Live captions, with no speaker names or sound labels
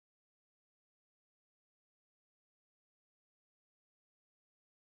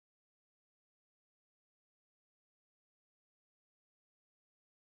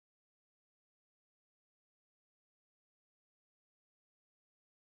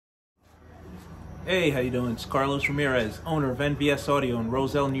Hey, how you doing? It's Carlos Ramirez, owner of NVS Audio in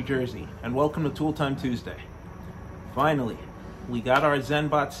Roselle, New Jersey, and welcome to Tool Time Tuesday. Finally, we got our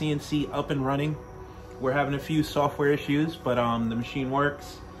zenbot CNC up and running. We're having a few software issues, but the machine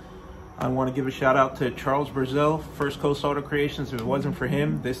works. I want to give a shout out to Charles Brazil, First Coast Auto Creations. If it wasn't for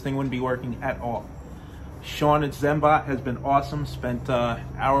him, this thing wouldn't be working at all. Sean at Zenbot has been awesome. Spent an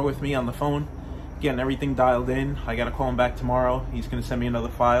hour with me on the phone, getting everything dialed in. I got to call him back tomorrow. He's going to send me another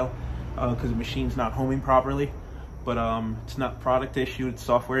file because the machine's not homing properly. But it's not product issue, it's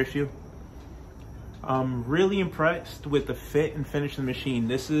software issue. I'm really impressed with the fit and finish of the machine.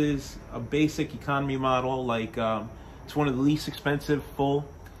 This is a basic economy model. It's one of the least expensive full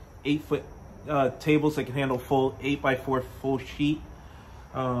 8-foot tables that can handle full 8x4 full sheet.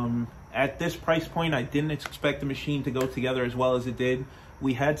 At this price point, I didn't expect the machine to go together as well as it did.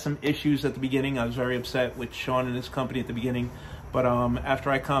 We had some issues at the beginning. I was very upset with Sean and his company at the beginning. But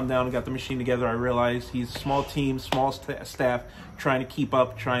after I calmed down and got the machine together, I realized he's a small team, small staff, trying to keep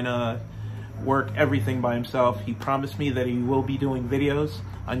up, trying to work everything by himself. He promised me that he will be doing videos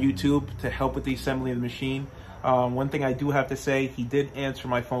on YouTube to help with the assembly of the machine. One thing I do have to say, he did answer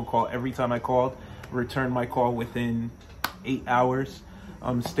my phone call every time I called, returned my call within 8 hours,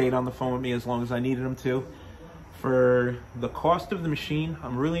 stayed on the phone with me as long as I needed him to. For the cost of the machine,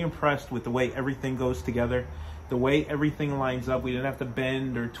 I'm really impressed with the way everything goes together. The way everything lines up, we didn't have to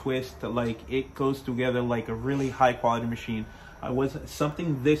bend or twist. It goes together like a really high quality machine.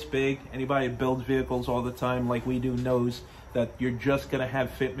 Something this big, anybody that builds vehicles all the time like we do knows that you're just gonna have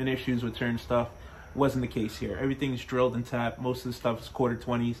fitment issues with certain stuff. Wasn't the case here. Everything's drilled and tapped. Most of the stuff is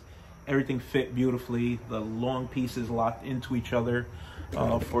 1/4-20s. Everything fit beautifully. The long pieces locked into each other.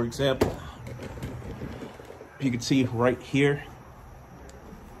 For example, you can see right here,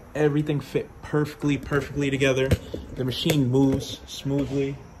 everything fit perfectly together. The machine moves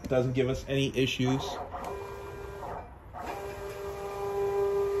smoothly, doesn't give us any issues.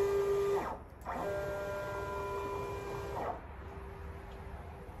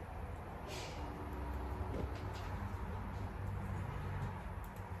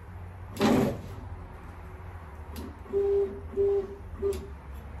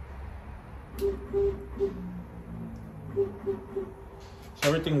 So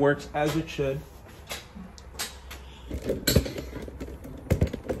everything works as it should.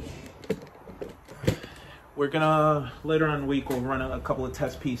 We're gonna, later on in the week, we'll run a couple of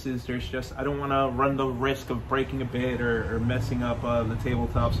test pieces. I don't wanna run the risk of breaking a bit or messing up the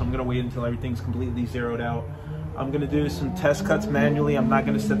tabletop, so I'm gonna wait until everything's completely zeroed out. I'm gonna do some test cuts manually. I'm not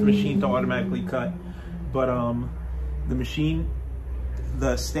gonna set the machine to automatically cut, but the machine,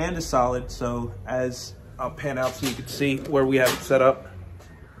 the stand is solid, so as I'll pan out so you can see where we have it set up.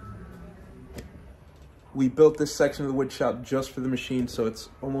 We built this section of the wood shop just for the machine, so it's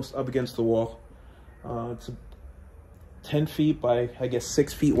almost up against the wall. It's 10 feet by, I guess,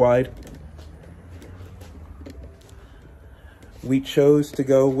 6 feet wide. We chose to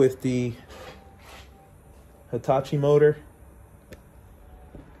go with the Hitachi motor.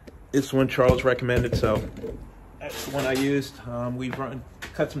 It's the one Charles recommended, so that's the one I used. We've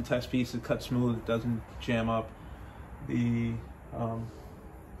cut some test pieces, cut smooth, doesn't jam up. The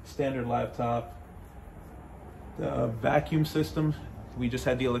standard laptop. The vacuum system, we just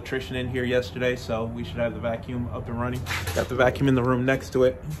had the electrician in here yesterday, so we should have the vacuum up and running. Got the vacuum in the room next to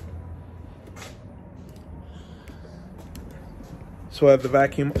it. So I have the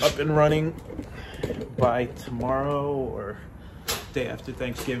vacuum up and running by tomorrow or day after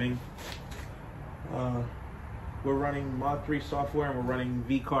Thanksgiving. We're running Mod 3 software and we're running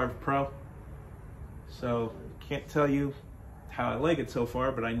VCarve Pro. So can't tell you how I like it so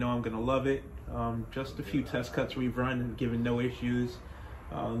far, but I know I'm gonna love it. Just a few test cuts we've run and given no issues.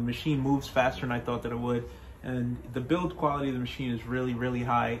 The machine moves faster than I thought that it would, and the build quality of the machine is really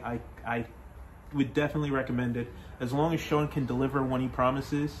high. I would definitely recommend it. As long as Sean can deliver when he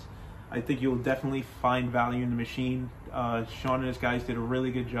promises, I think you'll definitely find value in the machine. Sean and his guys did a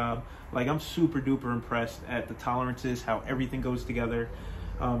really good job. I'm super duper impressed at the tolerances, how everything goes together,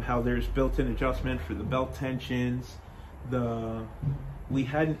 how there's built-in adjustment for the belt tensions. We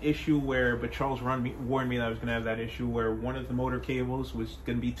had an issue but Charles warned me that I was going to have that issue where one of the motor cables was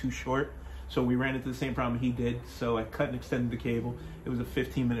going to be too short. So we ran into the same problem he did. So I cut and extended the cable. It was a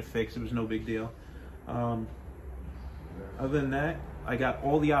 15-minute fix. It was no big deal. Other than that, I got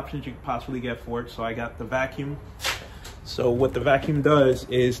all the options you could possibly get for it. So I got the vacuum. So what the vacuum does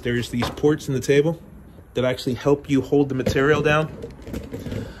is there's these ports in the table that actually help you hold the material down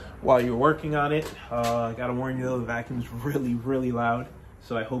while you're working on it. I gotta warn you though, the vacuum's really loud.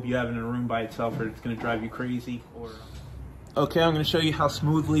 So I hope you have it in a room by itself or it's gonna drive you crazy. Okay, I'm gonna show you how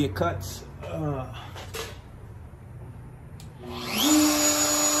smoothly it cuts.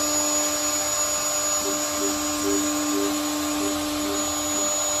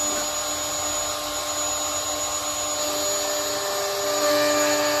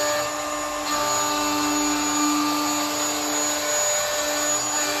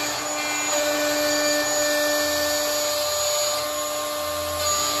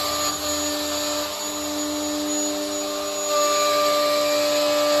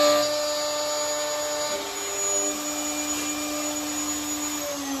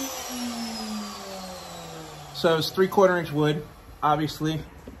 So it's 3/4 inch wood, obviously.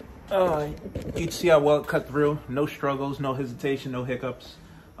 You can see how well it cut through. No struggles, no hesitation, no hiccups.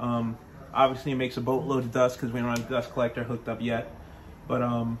 Obviously it makes a boatload of dust because we don't have a dust collector hooked up yet. But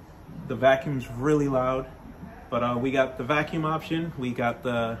the vacuum's really loud. But we got the vacuum option, we got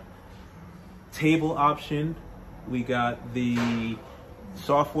the table option, we got the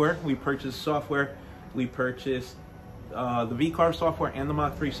software. We purchased software. We purchased the VCarve software and the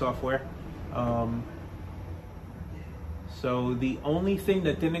Mach 3 software. So the only thing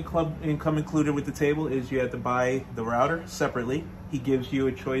that didn't come included with the table is you had to buy the router separately. He gives you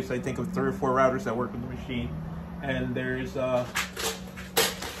a choice, I think, of 3 or 4 routers that work with the machine. And there's the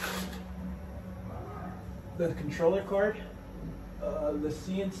controller card, the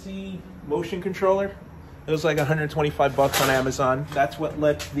CNC motion controller. It was like 125 bucks on Amazon. That's what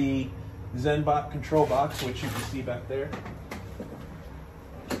lets the zenbot control box, which you can see back there.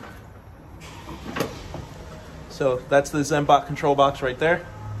 So that's the zenbot control box right there.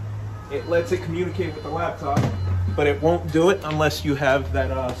 It lets it communicate with the laptop, but it won't do it unless you have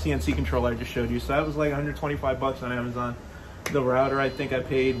that CNC controller I just showed you. So that was like 125 bucks on Amazon. The router, I think I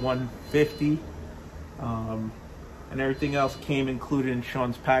paid 150. And everything else came included in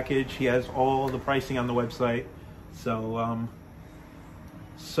Sean's package. He has all the pricing on the website. So,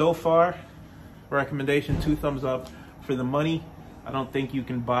 so far, recommendation, 2 thumbs up. For the money, I don't think you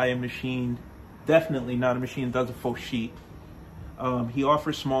can buy a machine. Definitely not a machine that does a full sheet. He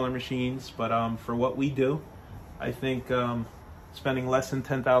offers smaller machines, but for what we do, I think spending less than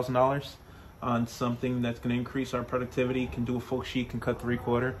 $10,000 on something that's going to increase our productivity, can do a full sheet, can cut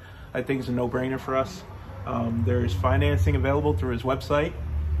 3/4, I think is a no-brainer for us. There's financing available through his website,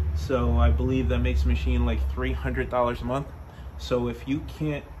 so I believe that makes the machine like $300 a month. So if you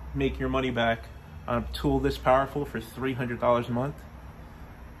can't make your money back on a tool this powerful for $300 a month,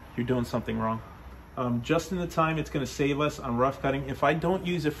 you're doing something wrong. Just in the time it's going to save us on rough cutting, if I don't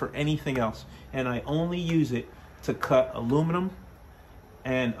use it for anything else and I only use it to cut aluminum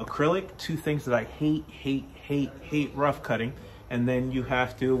and acrylic, 2 things that I hate rough cutting. And then you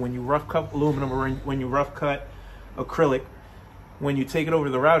have to, when you rough cut aluminum or when you rough cut acrylic, when you take it over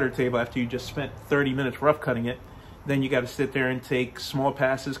the router table after you just spent 30 minutes rough cutting it, then you got to sit there and take small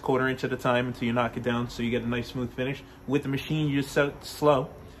passes, 1/4 inch at a time until you knock it down so you get a nice smooth finish. With the machine, you just set it slow.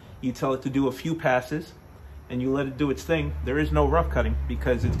 You tell it to do a few passes and you let it do its thing. There is no rough cutting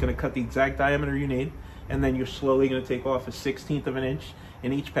because it's going to cut the exact diameter you need, and then you're slowly going to take off a 1/16 of an inch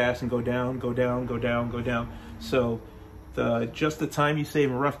in each pass and go down, go down, go down, go down. So just the time you save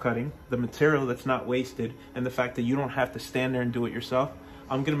in rough cutting, the material that's not wasted, and the fact that you don't have to stand there and do it yourself,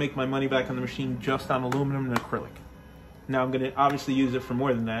 I'm going to make my money back on the machine just on aluminum and acrylic. Now I'm going to obviously use it for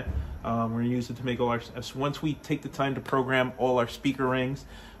more than that. We're going to use it to make all our, once we take the time to program all our speaker rings,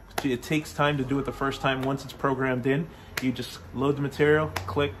 it takes time to do it the first time. Once it's programmed in, you just load the material,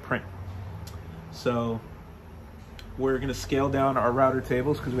 click, print. So we're going to scale down our router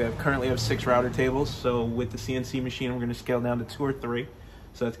tables because we currently have 6 router tables. So with the CNC machine, we're going to scale down to 2 or 3.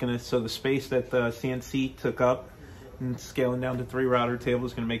 So that's going to, so the space that the CNC took up and scaling down to 3 router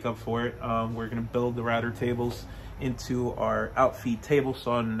tables is going to make up for it. We're going to build the router tables into our outfeed table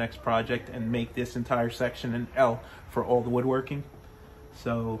saw in the next project and make this entire section an L for all the woodworking.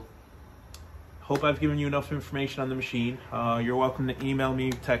 So hope I've given you enough information on the machine. You're welcome to email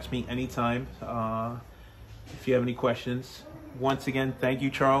me, text me anytime if you have any questions. Once again, thank you,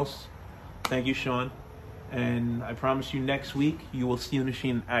 Charles. Thank you, Sean. And I promise you next week, you will see the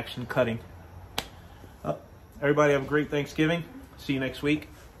machine in action cutting. Everybody have a great Thanksgiving. See you next week.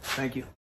 Thank you.